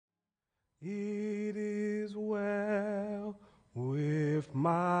It is well with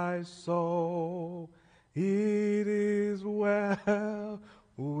my soul. It is well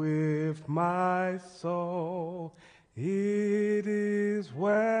with my soul. It is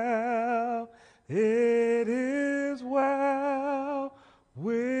well. It is well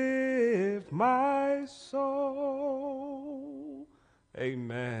with my soul.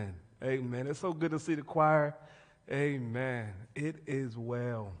 Amen. Amen. It's so good to see the choir. Amen. It is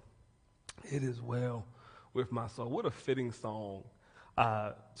well. It is well with my soul. What a fitting song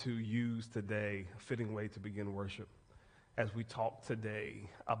to use today, a fitting way to begin worship as we talk today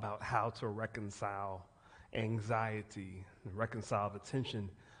about how to reconcile anxiety, reconcile the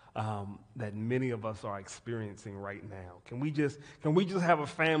tension that many of us are experiencing right now. Can we just have a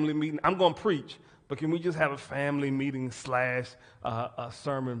family meeting? I'm going to preach, but can we just have a family meeting / a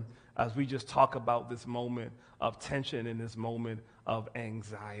sermon as we just talk about this moment of tension and this moment of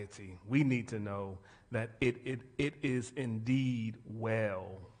anxiety? We need to know that it is indeed well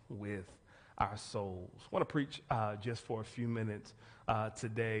with our souls. I want to preach just for a few minutes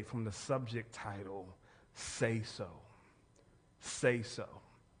today from the subject title, Say So. Say so.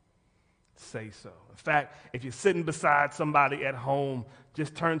 Say so. In fact, if you're sitting beside somebody at home,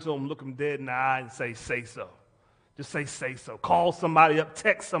 just turn to them, look them dead in the eye and say so. Just say so. Call somebody up,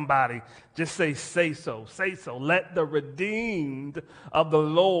 text somebody. Just say so. Say so. Let the redeemed of the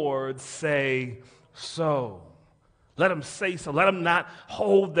Lord say so. Let them say so. Let them not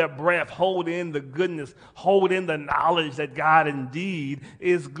hold their breath, hold in the goodness, hold in the knowledge that God indeed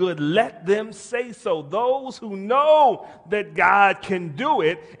is good. Let them say so. Those who know that God can do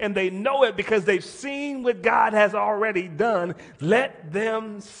it, and they know it because they've seen what God has already done, let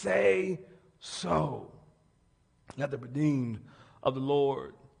them say so. Let the redeemed of the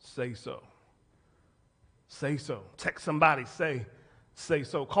Lord say so. Say so. Text somebody, say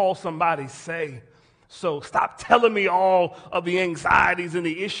so. Call somebody, say so. Stop telling me all of the anxieties and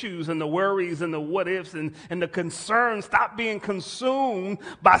the issues and the worries and the what ifs and the concerns. Stop being consumed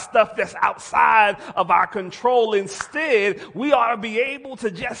by stuff that's outside of our control. Instead, we ought to be able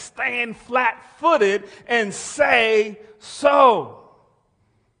to just stand flat-footed and say so.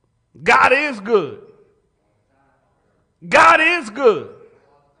 God is good. God is good.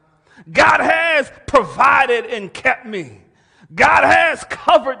 God has provided and kept me. God has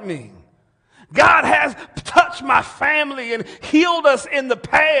covered me. God has touched my family and healed us in the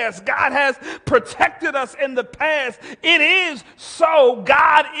past. God has protected us in the past. It is so.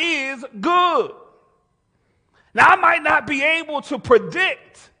 God is good. Now, I might not be able to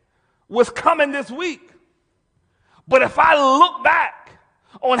predict what's coming this week, but if I look back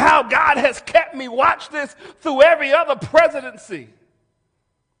on how God has kept me, watch this, through every other presidency,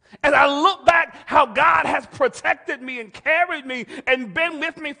 as I look back how God has protected me and carried me and been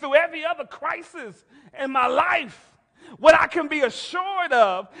with me through every other crisis in my life, what I can be assured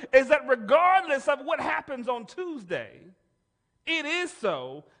of is that regardless of what happens on Tuesday, it is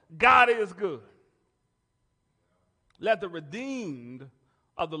so, God is good. Let the redeemed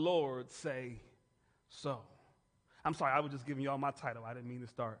of the Lord say so. I'm sorry, I was just giving y'all my title. I didn't mean to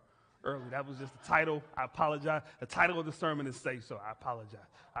start early. That was just the title. I apologize. The title of the sermon is Say So. I apologize.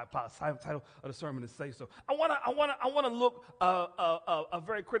 The title of the sermon is Say So. I want to look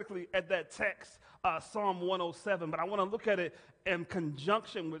very critically at that text, Psalm 107, but I want to look at it in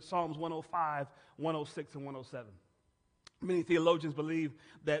conjunction with Psalms 105, 106, and 107. Many theologians believe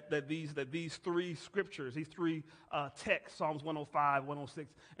that these three scriptures, these three texts, Psalms 105,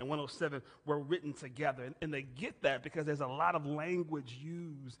 106, and 107, were written together. And they get that because there's a lot of language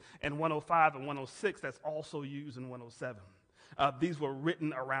used in 105 and 106 that's also used in 107. These were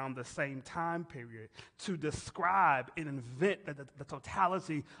written around the same time period to describe an event, the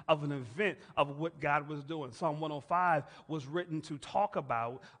totality of an event of what God was doing. Psalm 105 was written to talk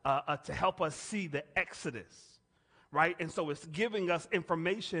about, to help us see the Exodus. Right? And so it's giving us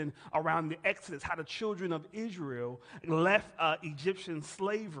information around the Exodus, how the children of Israel left Egyptian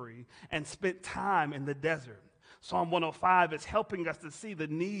slavery and spent time in the desert. Psalm 105 is helping us to see the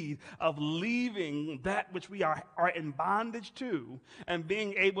need of leaving that which we are in bondage to and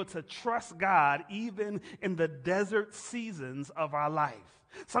being able to trust God even in the desert seasons of our life.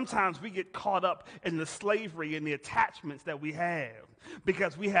 Sometimes we get caught up in the slavery and the attachments that we have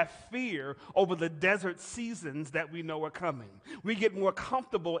because we have fear over the desert seasons that we know are coming. We get more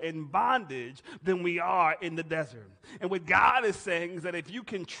comfortable in bondage than we are in the desert. And what God is saying is that if you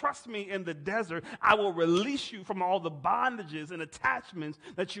can trust me in the desert, I will release you from all the bondages and attachments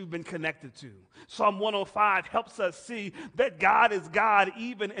that you've been connected to. Psalm 105 helps us see that God is God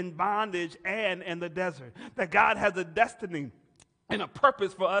even in bondage and in the desert, that God has a destiny and a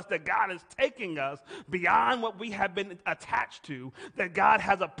purpose for us, that God is taking us beyond what we have been attached to, that God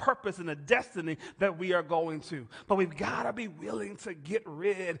has a purpose and a destiny that we are going to. But we've got to be willing to get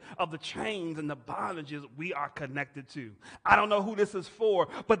rid of the chains and the bondages we are connected to. I don't know who this is for,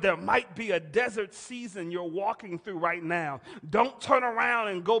 but there might be a desert season you're walking through right now. Don't turn around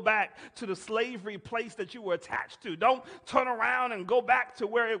and go back to the slavery place that you were attached to. Don't turn around and go back to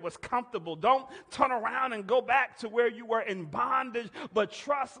where it was comfortable. Don't turn around and go back to where you were in bondage. But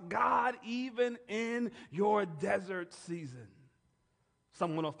trust God even in your desert season.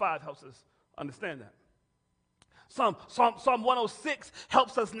 Psalm 105 helps us understand that. Psalm 106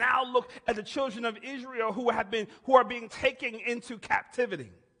 helps us now look at the children of Israel who are being taken into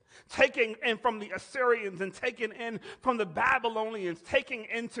captivity. Taken in from the Assyrians and taken in from the Babylonians, taken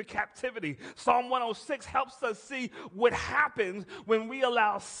into captivity. Psalm 106 helps us see what happens when we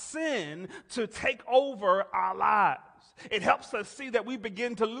allow sin to take over our lives. It helps us see that we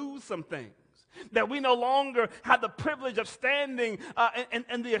begin to lose some things, that we no longer have the privilege of standing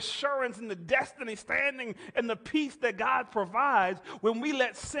and the assurance and the destiny, standing in the peace that God provides. When we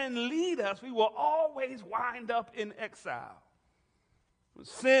let sin lead us, we will always wind up in exile.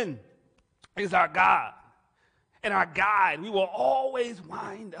 Sin is our God and our guide. We will always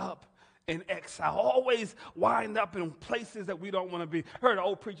wind up in exile, always wind up in places that we don't want to be. I heard an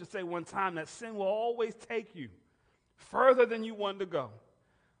old preacher say one time that sin will always take you further than you wanted to go,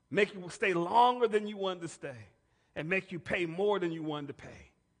 make you stay longer than you wanted to stay, and make you pay more than you wanted to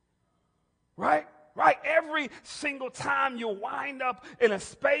pay. Right? Right? Every single time you wind up in a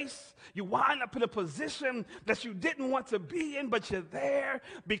space, you wind up in a position that you didn't want to be in, but you're there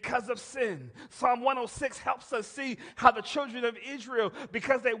because of sin. Psalm 106 helps us see how the children of Israel,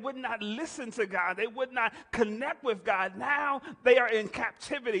 because they would not listen to God, they would not connect with God, now they are in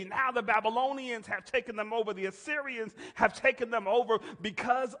captivity. Now the Babylonians have taken them over. The Assyrians have taken them over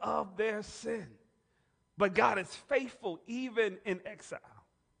because of their sin. But God is faithful even in exile.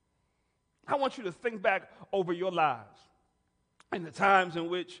 I want you to think back over your lives and the times in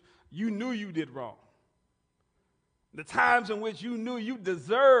which you knew you did wrong, the times in which you knew you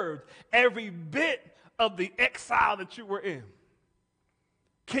deserved every bit of the exile that you were in.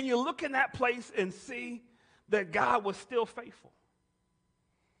 Can you look in that place and see that God was still faithful,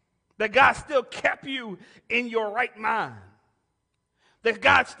 that God still kept you in your right mind, that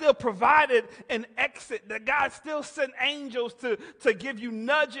God still provided an exit, that God still sent angels to give you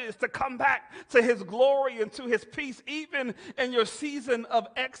nudges to come back to his glory and to his peace, even in your season of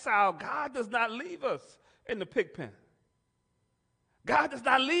exile? God does not leave us in the pig pen. God does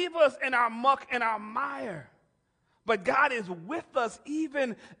not leave us in our muck and our mire. But God is with us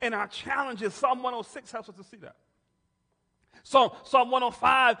even in our challenges. Psalm 106 helps us to see that. Psalm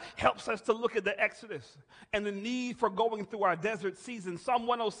 105 helps us to look at the Exodus and the need for going through our desert season. Psalm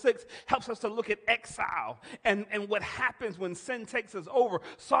 106 helps us to look at exile and what happens when sin takes us over.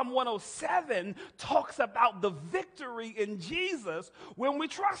 Psalm 107 talks about the victory in Jesus when we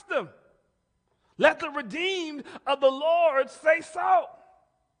trust him. Let the redeemed of the Lord say so.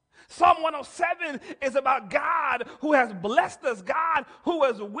 Psalm 107 is about God who has blessed us, God who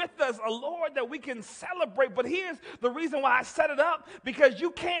is with us, a Lord that we can celebrate. But here's the reason why I set it up, because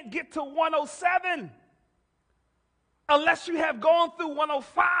you can't get to 107 unless you have gone through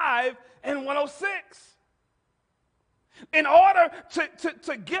 105 and 106. In order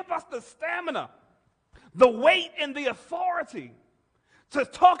to give us the stamina, the weight, and the authority to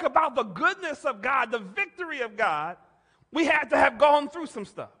talk about the goodness of God, the victory of God, we had to have gone through some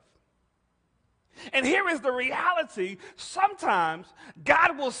stuff. And here is the reality. Sometimes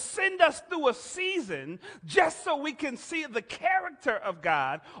God will send us through a season just so we can see the character of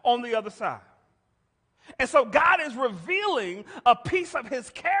God on the other side. And so God is revealing a piece of his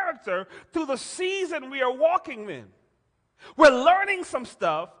character through the season we are walking in. We're learning some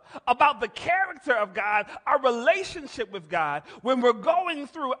stuff about the character of God, our relationship with God, when we're going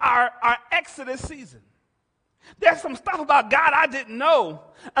through our Exodus season. There's some stuff about God I didn't know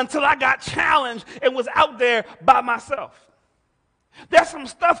until I got challenged and was out there by myself. There's some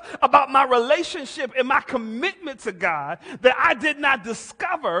stuff about my relationship and my commitment to God that I did not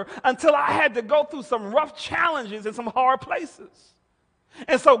discover until I had to go through some rough challenges and some hard places.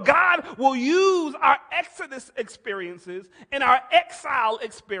 And so God will use our Exodus experiences and our exile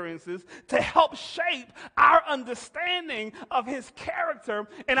experiences to help shape our understanding of his character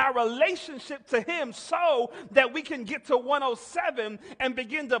and our relationship to him, so that we can get to 107 and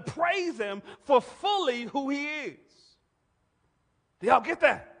begin to praise him for fully who he is. Do y'all get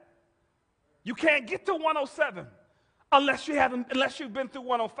that? You can't get to 107 unless you've been through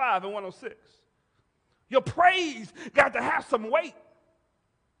 105 and 106. Your praise got to have some weight.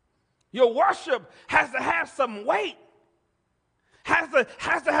 Your worship has to have some weight.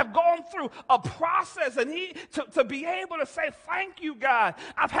 Has to have gone through a process, and to be able to say, thank you, God.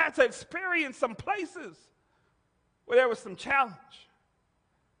 I've had to experience some places where there was some challenge.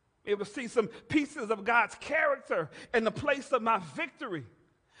 Be able to see some pieces of God's character in the place of my victory.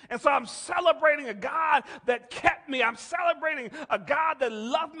 And so I'm celebrating a God that kept me. I'm celebrating a God that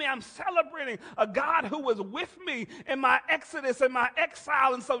loved me. I'm celebrating a God who was with me in my exodus, in my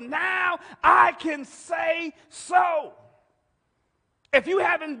exile. And so now I can say so. If you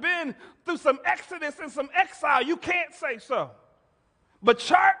haven't been through some exodus and some exile, you can't say so. But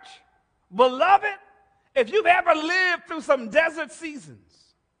church, beloved, if you've ever lived through some desert seasons,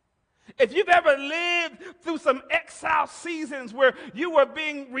 if you've ever lived through some exile seasons where you were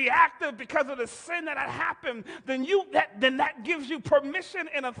being reactive because of the sin that had happened, then that gives you permission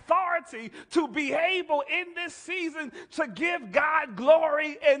and authority to be able in this season to give God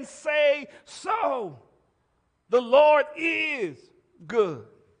glory and say, so the Lord is good.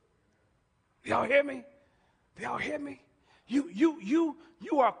 Y'all hear me? Y'all hear me? You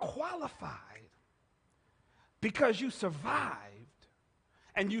are qualified because you survived.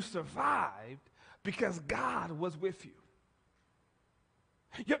 And you survived because God was with you.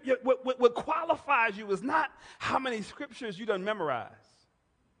 What qualifies you is not how many scriptures you done memorized.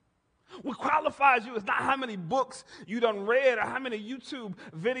 What qualifies you is not how many books you done read or how many YouTube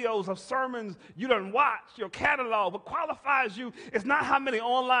videos of sermons you done watched, your catalog. What qualifies you is not how many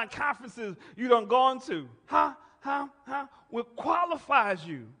online conferences you done gone to. What qualifies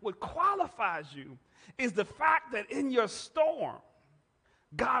you is the fact that in your storm,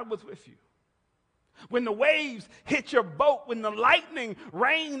 God was with you. When the waves hit your boat, when the lightning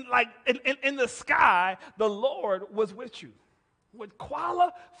rained like in the sky, the Lord was with you. What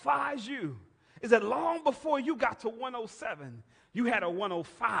qualifies you is that long before you got to 107, you had a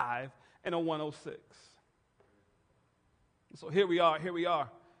 105 and a 106. So here we are in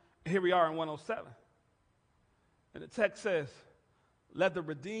 107. And the text says, let the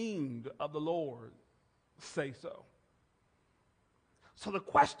redeemed of the Lord say so. So the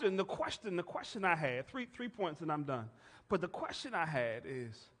question I had, three points and I'm done. But the question I had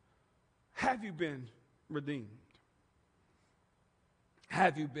is, have you been redeemed?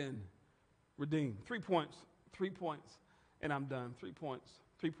 Have you been redeemed? 3 points, and I'm done. 3 points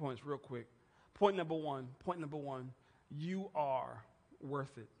real quick. Point number one, you are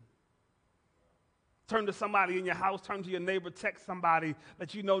worth it. Turn to somebody in your house, turn to your neighbor, text somebody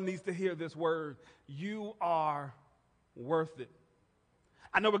that you know needs to hear this word. You are worth it.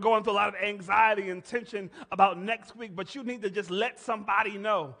 I know we're going through a lot of anxiety and tension about next week, but you need to just let somebody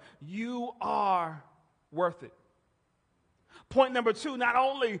know you are worth it. Point number two, not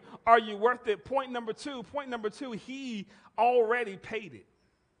only are you worth it, point number two, he already paid it.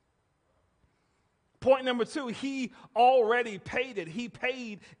 Point number two, he already paid it. He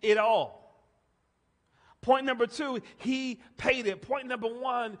paid it all. Point number two, he paid it. Point number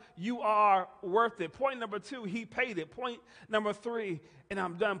one, you are worth it. Point number two, he paid it. Point number three, and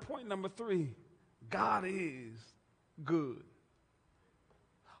I'm done. Point number three, God is good.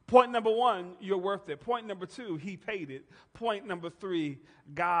 Point number one, you're worth it. Point number two, he paid it. Point number three,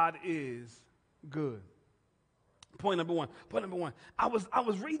 God is good. Point number one. I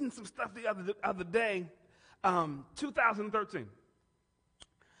was reading some stuff the other day, 2013.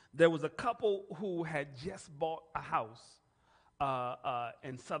 There was a couple who had just bought a house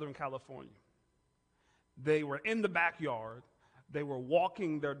in Southern California. They were in the backyard. They were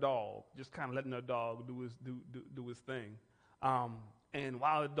walking their dog, just kind of letting their dog do his thing. And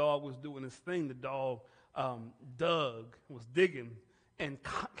while the dog was doing his thing, the dog was digging, and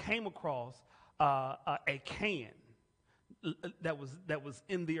came across a can that was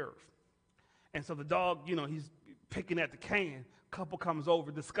in the earth. And so the dog, he's picking at the can. Couple comes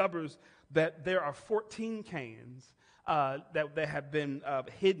over, discovers that there are 14 cans that have been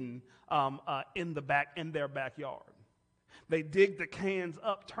hidden in their backyard. They dig the cans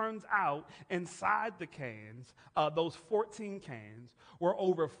up. Turns out inside the cans, those 14 cans, were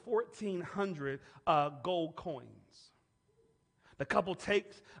over 1,400 gold coins. The couple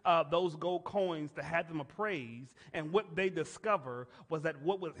takes those gold coins to have them appraised, and what they discover was that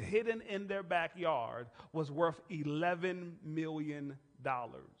what was hidden in their backyard was worth $11 million.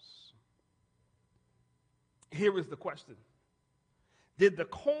 Here is the question. Did the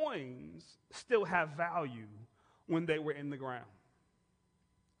coins still have value when they were in the ground?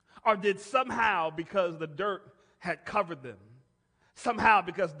 Or did somehow, because the dirt had covered them, Somehow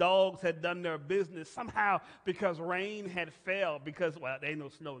because dogs had done their business, somehow because rain had fell, because, well, there ain't no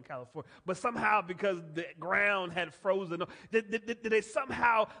snow in California, but somehow because the ground had frozen, did they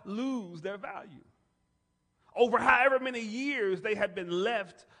somehow lose their value? Over however many years they had been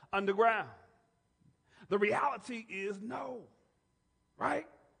left underground. The reality is no, right?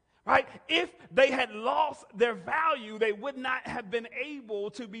 Right? If they had lost their value, they would not have been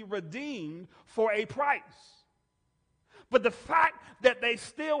able to be redeemed for a price. But the fact that they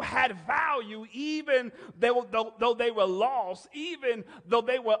still had value, even though they were lost, even though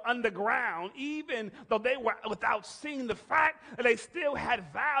they were underground, even though they were without seeing, the fact that they still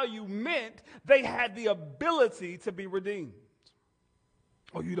had value meant they had the ability to be redeemed.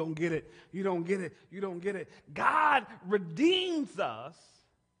 Oh, you don't get it. You don't get it. You don't get it. God redeems us,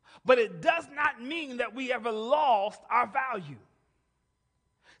 but it does not mean that we ever lost our value.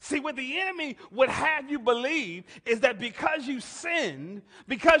 See, what the enemy would have you believe is that because you sinned,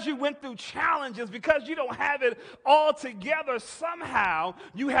 because you went through challenges, because you don't have it all together, somehow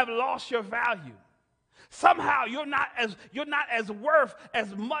you have lost your value. Somehow you're not as worth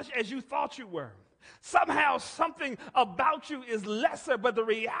as much as you thought you were. Somehow something about you is lesser, but the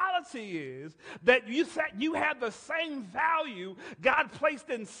reality is that you have the same value God placed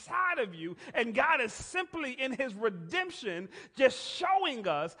inside of you, and God is simply in his redemption just showing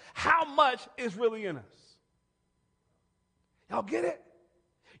us how much is really in us. Y'all get it?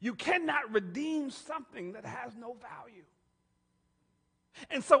 You cannot redeem something that has no value.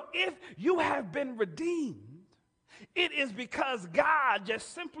 And so if you have been redeemed, it is because God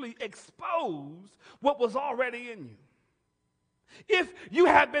just simply exposed what was already in you. If you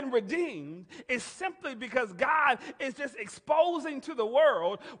have been redeemed, it's simply because God is just exposing to the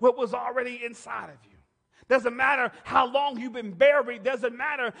world what was already inside of you. Doesn't matter how long you've been buried. Doesn't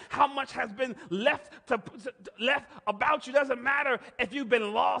matter how much has been left about you. Doesn't matter if you've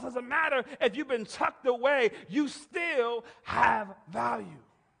been lost. Doesn't matter if you've been tucked away. You still have value.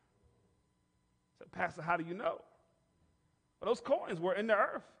 So, Pastor, how do you know? Well, those coins were in the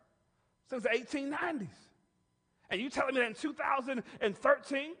earth since the 1890s. And you telling me that in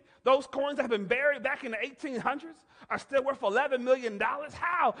 2013, those coins that have been buried back in the 1800s are still worth $11 million?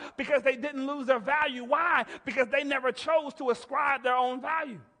 How? Because they didn't lose their value. Why? Because they never chose to ascribe their own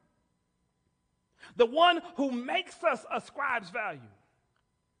value. The one who makes us ascribes value.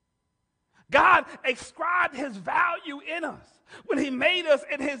 God ascribed his value in us when he made us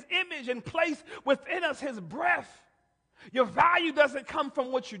in his image and placed within us his breath. Your value doesn't come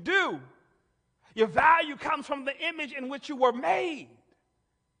from what you do. Your value comes from the image in which you were made.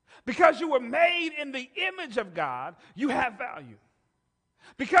 Because you were made in the image of God, you have value.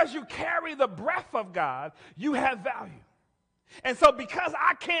 Because you carry the breath of God, you have value. And so because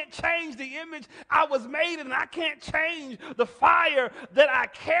I can't change the image I was made in, and I can't change the fire that I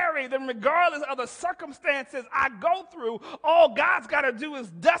carry, then regardless of the circumstances I go through, all God's got to do is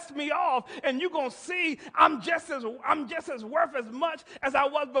dust me off, and you're going to see I'm just as worth as much as I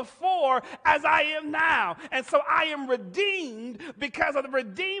was before as I am now. And so I am redeemed because of the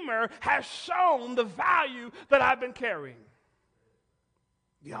Redeemer has shown the value that I've been carrying.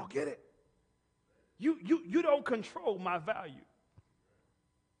 Y'all get it? You don't control my value.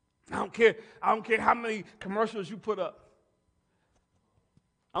 I don't care how many commercials you put up.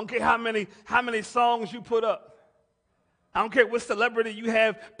 I don't care how many songs you put up. I don't care what celebrity you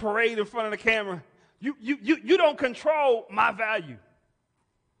have parade in front of the camera. You don't control my value.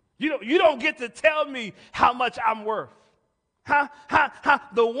 You don't get to tell me how much I'm worth.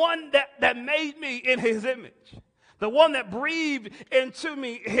 The one that made me in his image. The one that breathed into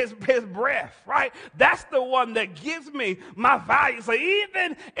me his breath, right? That's the one that gives me my value. So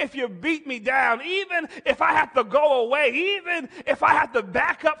even if you beat me down, even if I have to go away, even if I have to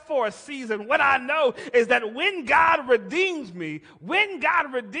back up for a season, what I know is that when God redeems me,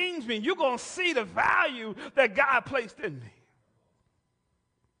 you're going to see the value that God placed in me.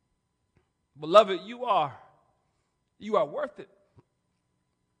 Beloved, you are worth it.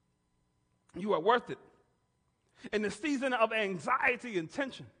 You are worth it. In the season of anxiety and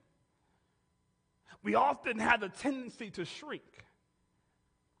tension, we often have a tendency to shrink,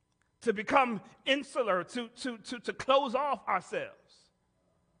 to become insular, to close off ourselves,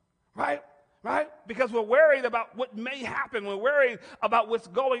 right? Because we're worried about what may happen. We're worried about what's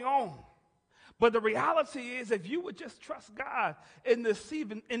going on. But the reality is, if you would just trust God in this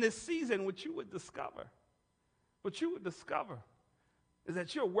season, what you would discover is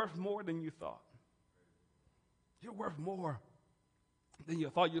that you're worth more than you thought. You're worth more than you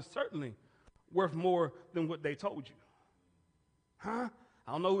thought. You're certainly worth more than what they told you. I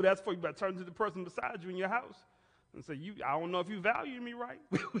don't know who that's for. You better turn to the person beside you in your house. and say, I don't know if you value me right.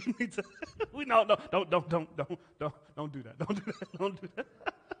 We need to, don't do that. Don't do that. Don't do that.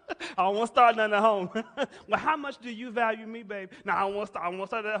 I don't want to start nothing at home. Well, how much do you value me, babe? No, I want to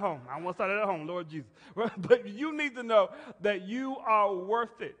start it at home. I want to start it at home, Lord Jesus. But you need to know that you are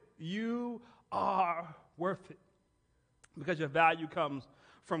worth it. You are worth it. Because your value comes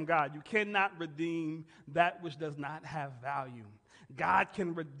from God. You cannot redeem that which does not have value. God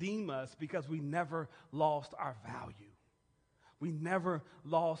can redeem us because we never lost our value. We never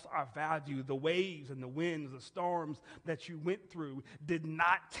lost our value. The waves and the winds, the storms that you went through did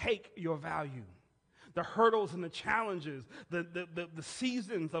not take your value. The hurdles and the challenges, the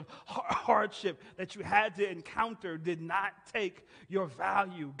seasons of hardship that you had to encounter did not take your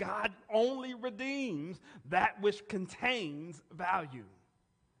value. God only redeems that which contains value.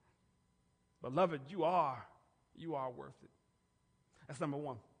 Beloved, you are worth it. That's number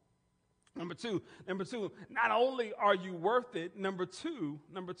one. Number two, not only are you worth it, number two,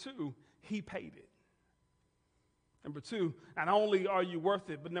 he paid it. Number two, not only are you worth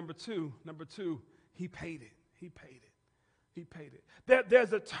it, but number two, he paid it. He paid it. He paid it.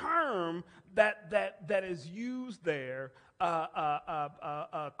 There's a term that is used there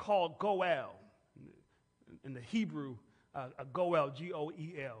called goel. In the Hebrew, goel,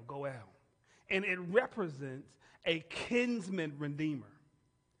 G-O-E-L, goel. And it represents a kinsman redeemer.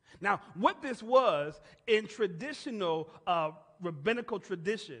 Now, what this was in traditional rabbinical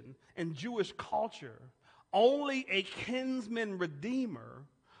tradition and Jewish culture, only a kinsman redeemer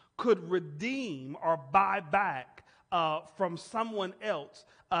could redeem or buy back from someone else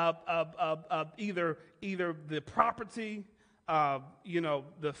either the property,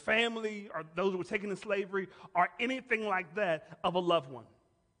 the family, or those who were taken in slavery, or anything like that of a loved one.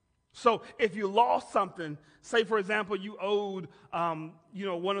 So if you lost something, say, for example, you owed,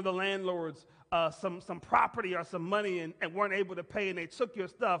 one of the landlords some property or some money and weren't able to pay and they took your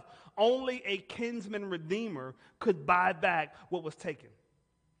stuff, only a kinsman redeemer could buy back what was taken.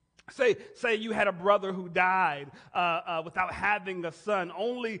 Say you had a brother who died without having a son.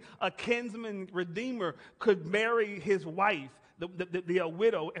 Only a kinsman redeemer could marry his wife, the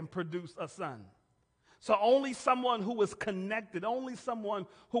widow, and produce a son. So only someone who was connected, only someone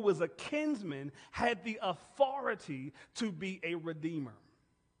who was a kinsman had the authority to be a redeemer.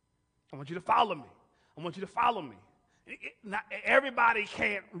 I want you to follow me. Not everybody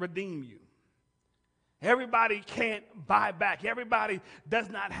can't redeem you. Everybody can't buy back. Everybody does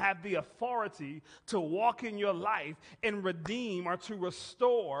not have the authority to walk in your life and redeem or to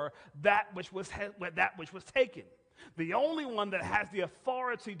restore that which was taken. The only one that has the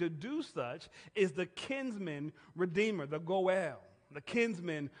authority to do such is the kinsman redeemer, the goel, the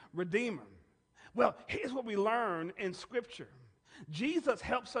kinsman redeemer. Well, here's what we learn in Scripture. Jesus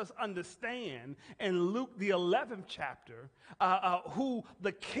helps us understand in Luke, the 11th chapter, who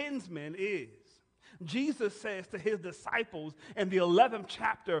the kinsman is. Jesus says to his disciples in the 11th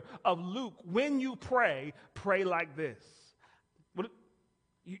chapter of Luke, when you pray, pray like this.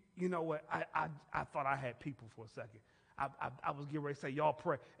 You know what? I thought I had people for a second. I was getting ready to say, y'all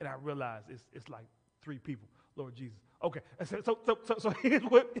pray, and I realized it's like 3 people. Lord Jesus. Okay, so here's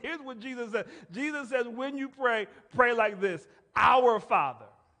what Jesus said. Jesus says, when you pray, pray like this. Our Father,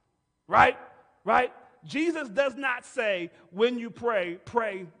 right? Jesus does not say, when you pray,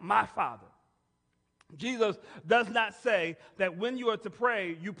 pray my Father. Jesus does not say that when you are to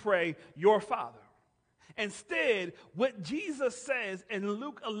pray, you pray your Father. Instead, what Jesus says in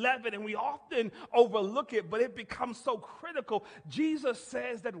Luke 11, and we often overlook it, but it becomes so critical, Jesus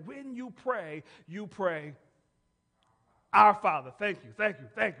says that when you pray our Father. Thank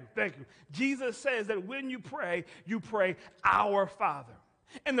you. Jesus says that when you pray our Father.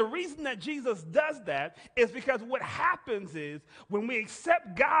 And the reason that Jesus does that is because what happens is when we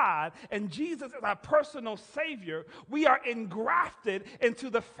accept God and Jesus as our personal Savior, we are engrafted into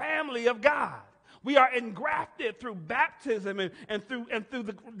the family of God. We are engrafted through baptism and through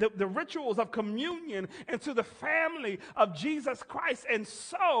the rituals of communion into the family of Jesus Christ. And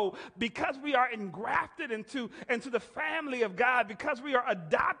so, because we are engrafted into the family of God, because we are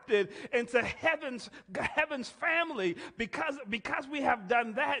adopted into heaven's family, because we have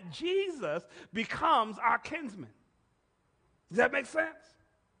done that, Jesus becomes our kinsman. Does that make sense?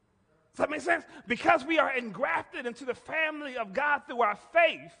 Does that make sense? Because we are engrafted into the family of God through our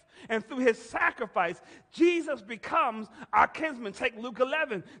faith and through his sacrifice, Jesus becomes our kinsman. Take Luke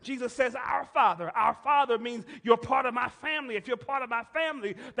 11. Jesus says, our Father. Our Father means you're part of my family. If you're part of my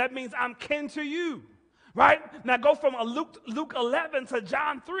family, that means I'm kin to you. Right? Now go from Luke 11 to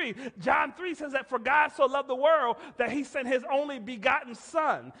John 3. John 3 says that for God so loved the world that he sent his only begotten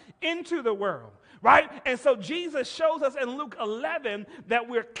son into the world. Right? And so Jesus shows us in Luke 11 that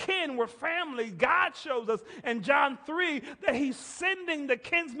we're kin, we're family. God shows us in John 3 that he's sending the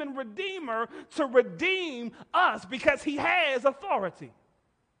kinsman redeemer to redeem us because he has authority.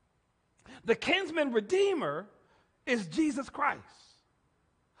 The kinsman redeemer is Jesus Christ.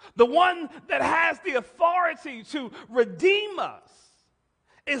 The one that has the authority to redeem us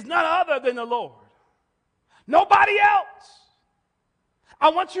is none other than the Lord. Nobody else. I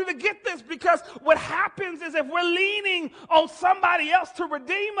want you to get this, because what happens is if we're leaning on somebody else to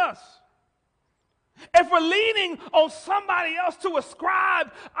redeem us, if we're leaning on somebody else to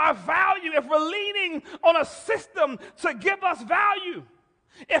ascribe our value, if we're leaning on a system to give us value,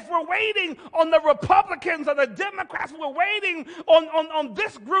 if we're waiting on the Republicans or the Democrats, we're waiting on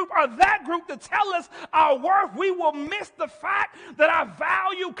this group or that group to tell us our worth, we will miss the fact that our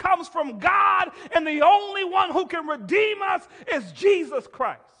value comes from God, and the only one who can redeem us is Jesus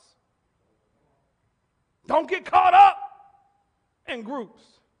Christ. Don't get caught up in groups.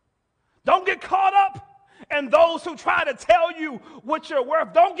 Don't get caught up in those who try to tell you what you're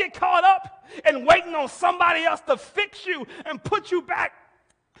worth. Don't get caught up in waiting on somebody else to fix you and put you back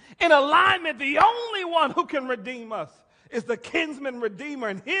in alignment. The only one who can redeem us is the kinsman redeemer,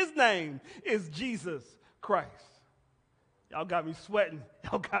 and his name is Jesus Christ. Y'all got me sweating.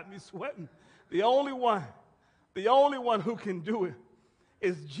 Y'all got me sweating. The only one who can do it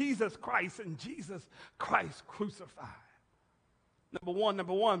is Jesus Christ, and Jesus Christ crucified. Number one,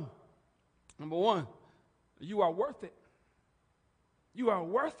 you are worth it. You are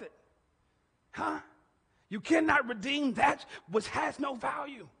worth it. Huh? You cannot redeem that which has no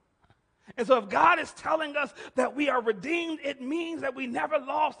value. And so if God is telling us that we are redeemed, it means that we never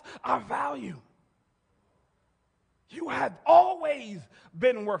lost our value. You have always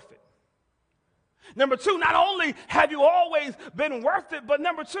been worth it. Number two, not only have you always been worth it, but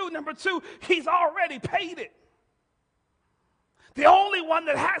number two, he's already paid it. The only one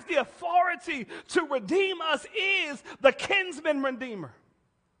that has the authority to redeem us is the kinsman redeemer.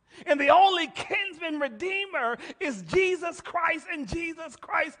 And the only kinsman redeemer is Jesus Christ, and Jesus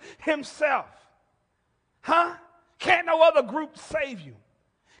Christ himself. Huh? Can't no other group save you.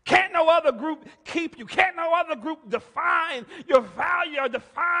 Can't no other group keep you. Can't no other group define your value or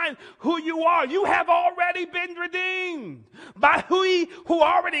define who you are. You have already been redeemed by who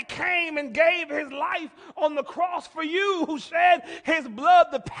already came and gave his life on the cross for you, who shed his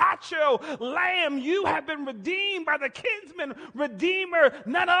blood, the Paschal Lamb. You have been redeemed by the kinsman redeemer,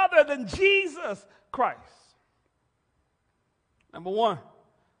 none other than Jesus Christ. Number one,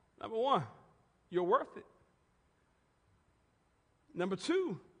 you're worth it. Number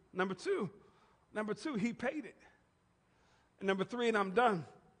two, he paid it. And number three, and I'm done.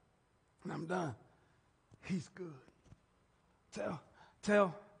 He's good.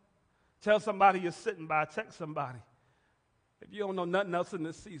 Tell somebody you're sitting by, text somebody. If you don't know nothing else in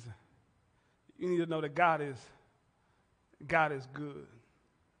this season, you need to know that God is good.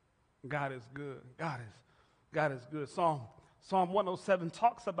 God is good. God is good. Psalm 107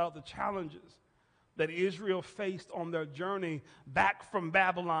 talks about the challenges that Israel faced on their journey back from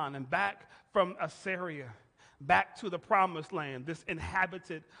Babylon and back from Assyria, back to the promised land, this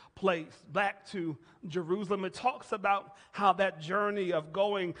inhabited place, back to Jerusalem. It talks about how that journey of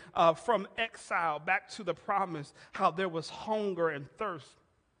going from exile back to the promise, how there was hunger and thirst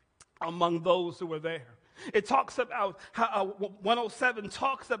among those who were there. It talks about how 107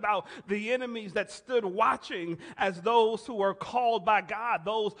 talks about the enemies that stood watching as those who were called by God,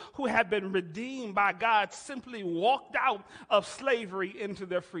 those who had been redeemed by God, simply walked out of slavery into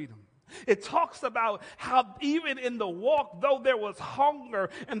their freedom. It talks about how even in the walk, though there was hunger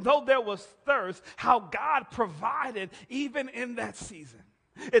and though there was thirst, how God provided even in that season.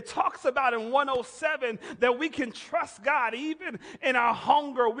 It talks about in 107 that we can trust God even in our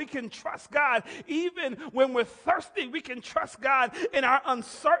hunger. We can trust God even when we're thirsty. We can trust God in our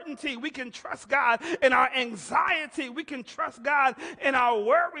uncertainty. We can trust God in our anxiety. We can trust God in our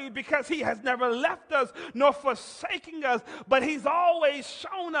worry, because he has never left us nor forsaken us, but he's always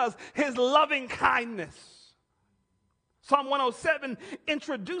shown us his loving kindness. Psalm 107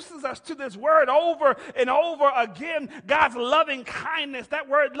 introduces us to this word over and over again, God's loving kindness. That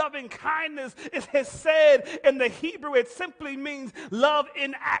word loving kindness is hesed in the Hebrew. It simply means love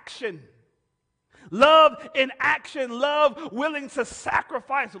in action. Love in action, love willing to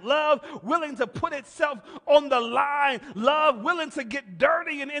sacrifice, love willing to put itself on the line, love willing to get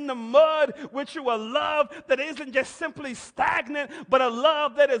dirty and in the mud with you, a love that isn't just simply stagnant, but a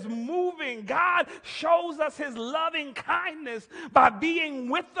love that is moving. God shows us his loving kindness by being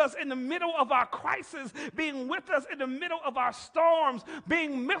with us in the middle of our crisis, being with us in the middle of our storms,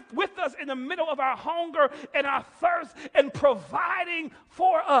 being with us in the middle of our hunger and our thirst, and providing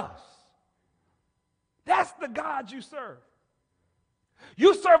for us. That's the God you serve.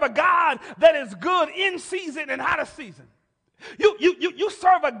 You serve a God that is good in season and out of season. You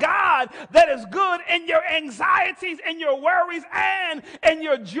serve a God that is good in your anxieties and your worries and in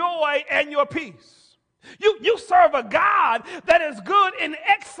your joy and your peace. You serve a God that is good in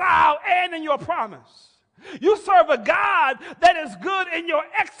exile and in your promise. You serve a God that is good in your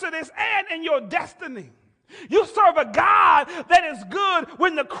exodus and in your destiny. You serve a God that is good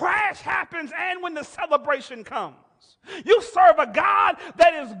when the crash happens and when the celebration comes. You serve a God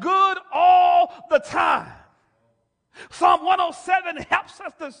that is good all the time. Psalm 107 helps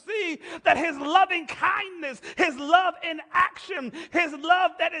us to see that his loving kindness, his love in action, his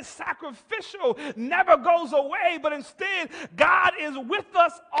love that is sacrificial never goes away, but instead God is with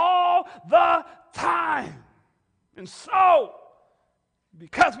us all the time. And so,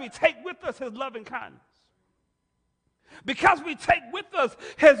 because we take with us his loving kindness, because we take with us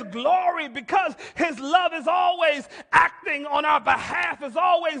his glory, because his love is always acting on our behalf, is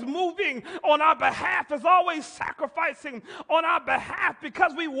always moving on our behalf, is always sacrificing on our behalf,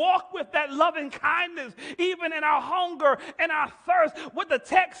 because we walk with that loving kindness even in our hunger and our thirst. What the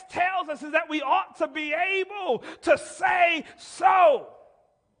text tells us is that we ought to be able to say so.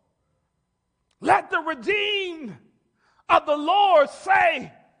 Let the redeemed of the Lord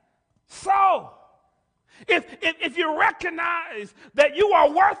say so. If you recognize that you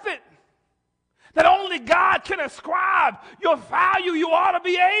are worth it, that only God can ascribe your value, you ought to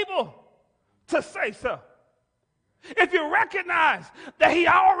be able to say so. If you recognize that he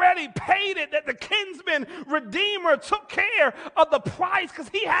already paid it, that the kinsman redeemer took care of the price because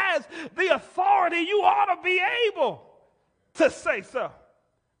he has the authority, you ought to be able to say so.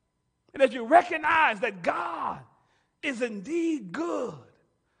 And if you recognize that God is indeed good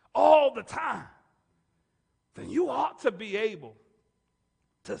all the time, then you ought to be able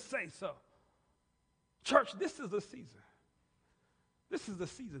to say so. Church, this is the season. This is the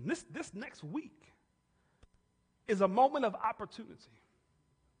season. This next week is a moment of opportunity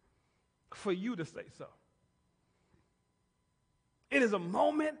for you to say so. It is a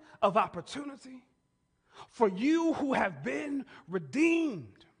moment of opportunity for you who have been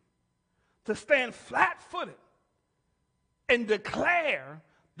redeemed to stand flat-footed and declare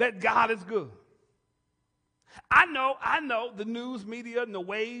that God is good. I know the news media and the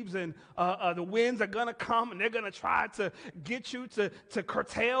waves and the winds are going to come, and they're going to try to get you to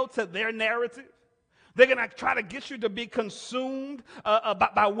curtail to their narrative. They're going to try to get you to be consumed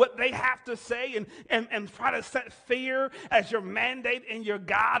by what they have to say and try to set fear as your mandate and your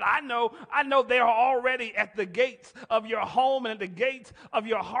God. I know they are already at the gates of your home and at the gates of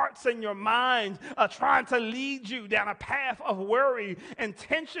your hearts and your minds trying to lead you down a path of worry and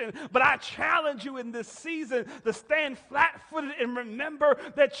tension. But I challenge you in this season to stand flat-footed and remember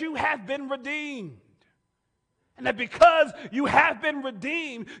that you have been redeemed. And that because you have been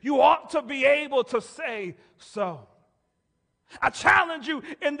redeemed, you ought to be able to say so. I challenge you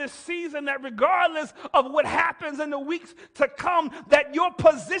in this season that regardless of what happens in the weeks to come, that your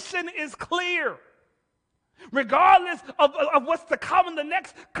position is clear. Regardless of what's to come in the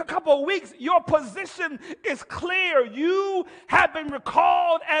next couple of weeks, your position is clear. You have been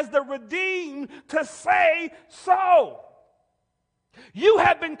recalled as the redeemed to say so. You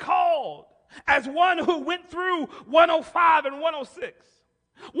have been called as one who went through 105 and 106.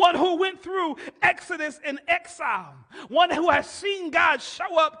 One who went through Exodus and exile. One who has seen God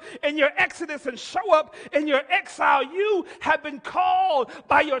show up in your Exodus and show up in your exile. You have been called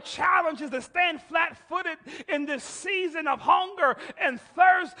by your challenges to stand flat-footed in this season of hunger and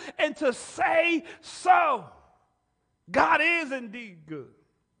thirst and to say so. God is indeed good.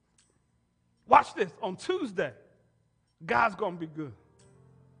 Watch this. On Tuesday, God's going to be good.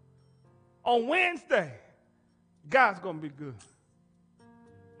 On Wednesday, God's going to be good.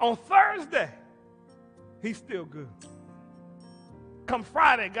 On Thursday, he's still good. Come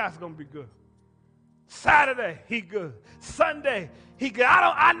Friday, God's going to be good. Saturday, he good. Sunday, he good.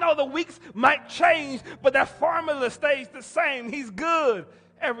 I know the weeks might change, but that formula stays the same. He's good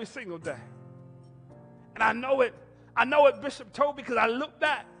every single day. And I know it, Bishop told me, because I looked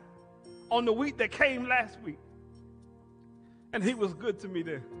back on the week that came last week, and he was good to me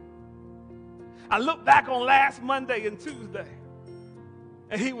then. I look back on last Monday and Tuesday,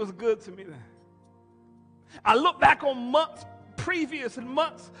 and he was good to me then. I look back on months previous and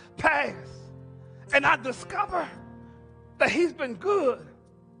months past, and I discover that he's been good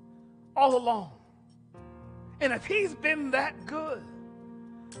all along. And if he's been that good,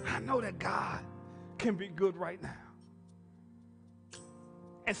 I know that God can be good right now.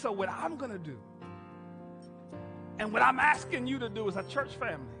 And so what I'm going to do, and what I'm asking you to do as a church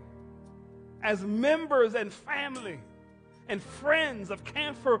family, as members and family and friends of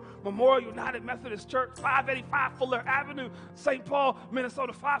Canfor Memorial United Methodist Church, 585 Fuller Avenue, St. Paul,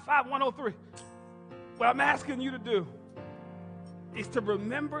 Minnesota, 55103. What I'm asking you to do is to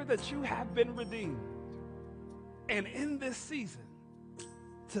remember that you have been redeemed. And in this season,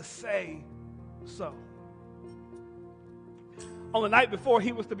 to say so. On the night before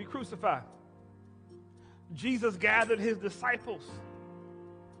he was to be crucified, Jesus gathered his disciples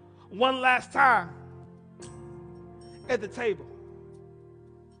one last time at the table.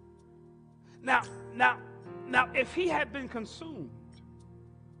 Now, if he had been consumed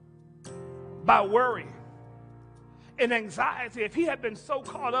by worry and anxiety, if he had been so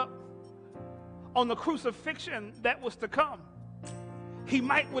caught up on the crucifixion that was to come, he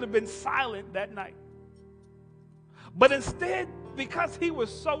would have been silent that night. But instead, because he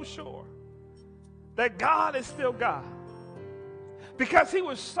was so sure that God is still God, because he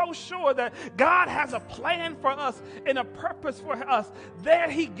was so sure that God has a plan for us and a purpose for us, there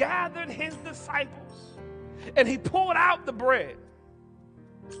he gathered his disciples and he pulled out the bread.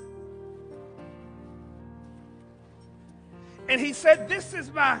 And he said, "This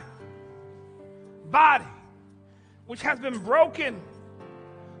is my body, which has been broken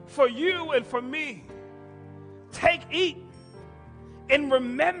for you and for me. Take, eat in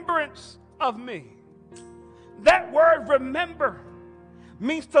remembrance of me." That word remember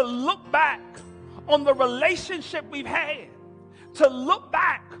means to look back on the relationship we've had, to look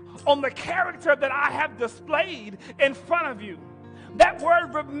back on the character that I have displayed in front of you. That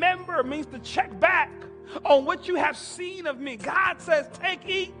word remember means to check back on what you have seen of me. God says, take,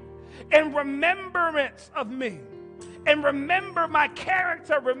 eat in remembrance of me. And remember my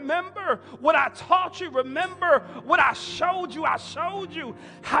character. Remember what I taught you. Remember what I showed you. I showed you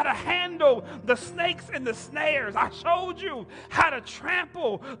how to handle the snakes and the snares. I showed you how to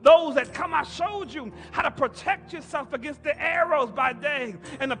trample those that come. I showed you how to protect yourself against the arrows by day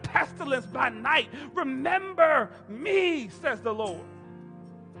and the pestilence by night. Remember me, says the Lord.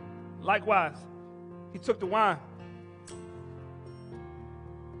 Likewise, he took the wine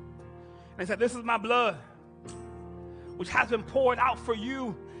and he said, "This is my blood, which has been poured out for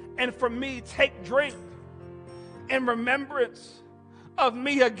you and for me. Take, drink in remembrance of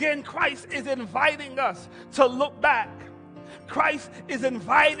me." Again, Christ is inviting us to look back. Christ is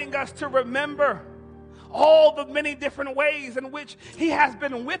inviting us to remember all the many different ways in which he has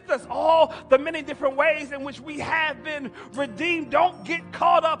been with us, all the many different ways in which we have been redeemed. Don't get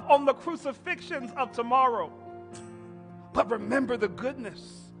caught up on the crucifixions of tomorrow, but remember the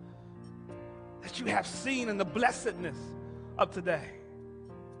goodness that you have seen in the blessedness of today.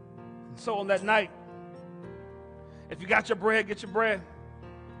 And so on that night, if you got your bread, get your bread.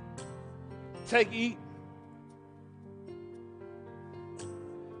 Take, eat.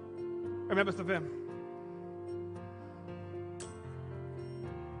 Remember of him.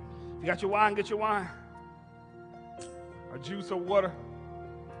 If you got your wine, get your wine. Or juice or water.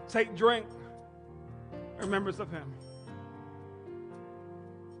 Take, drink. Remembrance of him.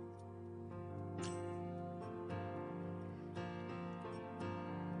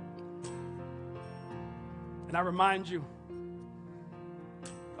 And I remind you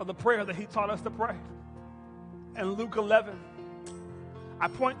of the prayer that he taught us to pray. In Luke 11, I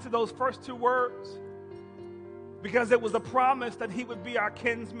point to those first two words because it was a promise that he would be our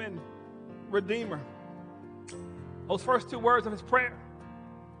kinsman, redeemer. Those first two words of his prayer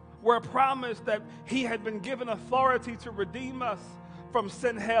were a promise that he had been given authority to redeem us from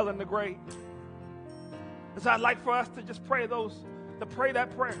sin, hell, and the grave. And so I'd like for us to just pray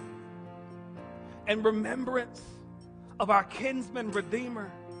that prayer in remembrance of our kinsman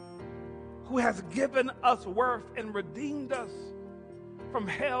redeemer who has given us worth and redeemed us from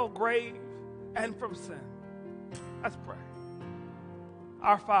hell, grave, and from sin. Let's pray.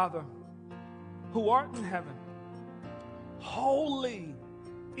 Our Father, who art in heaven, holy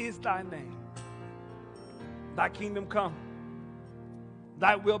is thy name. Thy kingdom come,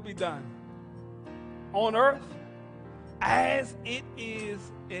 thy will be done on earth as it is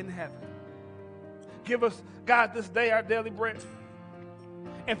in heaven. Give us, God, this day our daily bread.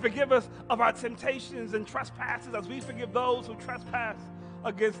 And forgive us of our temptations and trespasses as we forgive those who trespass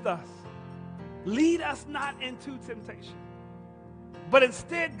against us. Lead us not into temptation, but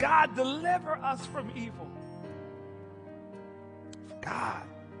instead, God, deliver us from evil. God,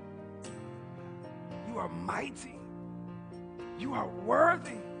 you are mighty. You are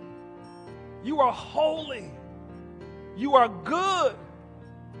worthy. You are holy. You are good.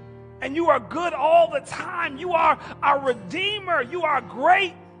 And you are good all the time. You are our Redeemer. You are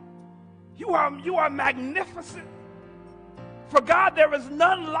great. You are magnificent. For God, there is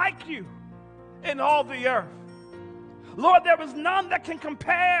none like you in all the earth. Lord, there is none that can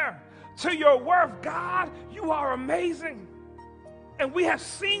compare to your worth. God, you are amazing. And we have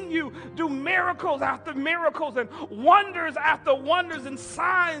seen you do miracles after miracles and wonders after wonders and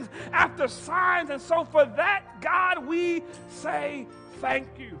signs after signs. And so for that, God, we say thank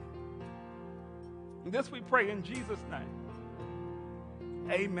you. And this we pray in Jesus'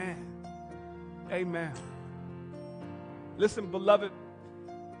 name. Amen. Amen. Listen, beloved,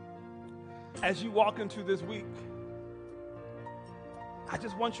 as you walk into this week, I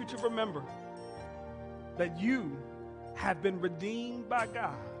just want you to remember that you have been redeemed by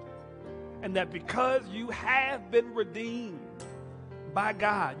God, and that because you have been redeemed by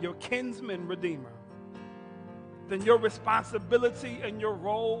God, your kinsman redeemer, then your responsibility and your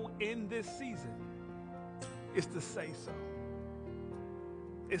role in this season is to say so.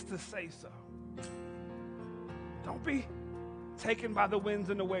 Is to say so. Don't be taken by the winds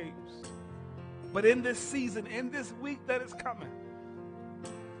and the waves. But in this season, in this week that is coming,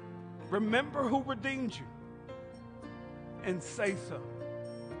 remember who redeemed you and say so.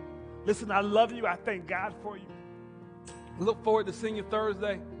 Listen, I love you. I thank God for you. Look forward to seeing you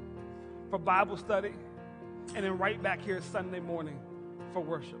Thursday for Bible study, and then right back here Sunday morning for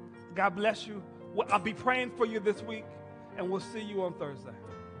worship. God bless you. I'll be praying for you this week, and we'll see you on Thursday.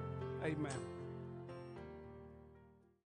 Amen.